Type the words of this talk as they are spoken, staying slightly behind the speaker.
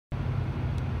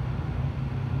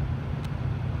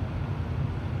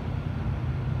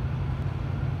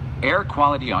Air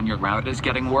quality on your route is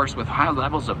getting worse with high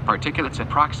levels of particulates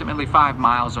approximately 5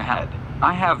 miles ahead.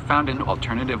 I have found an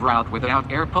alternative route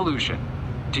without air pollution.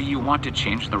 Do you want to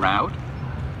change the route?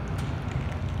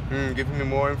 Give me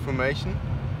more information.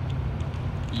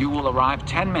 You will arrive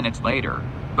 10 minutes later,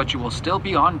 but you will still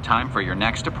be on time for your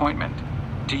next appointment.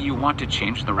 Do you want to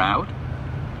change the route?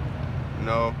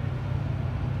 No.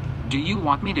 Do you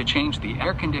want me to change the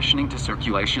air conditioning to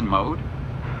circulation mode?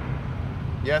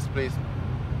 Yes, please.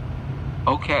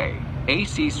 Okay,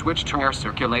 AC switch to air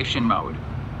circulation mode.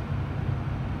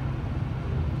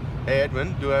 Hey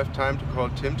Edwin, do I have time to call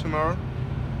Tim tomorrow?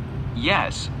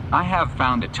 Yes, I have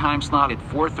found a time slot at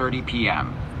 4:30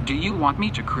 p.m. Do you want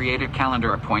me to create a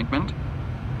calendar appointment?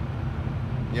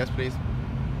 Yes, please.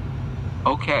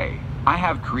 Okay, I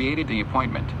have created the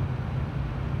appointment.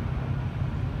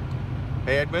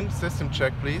 Hey Edwin, system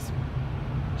check please.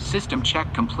 System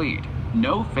check complete.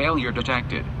 No failure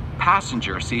detected.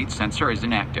 Passenger seat sensor is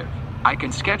inactive. I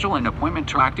can schedule an appointment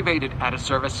to activate it at a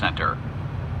service center.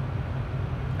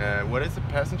 What is a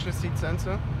passenger seat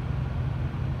sensor?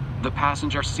 The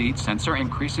passenger seat sensor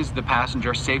increases the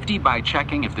passenger safety by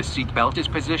checking if the seat belt is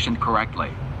positioned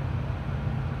correctly.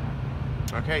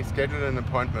 Okay, schedule an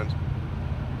appointment.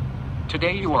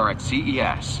 Today you are at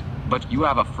CES, but you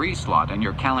have a free slot in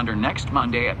your calendar next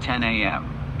Monday at 10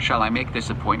 a.m. Shall I make this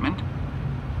appointment?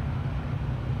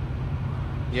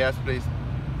 Yes, please.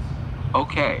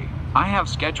 Okay, I have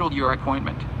scheduled your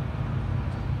appointment.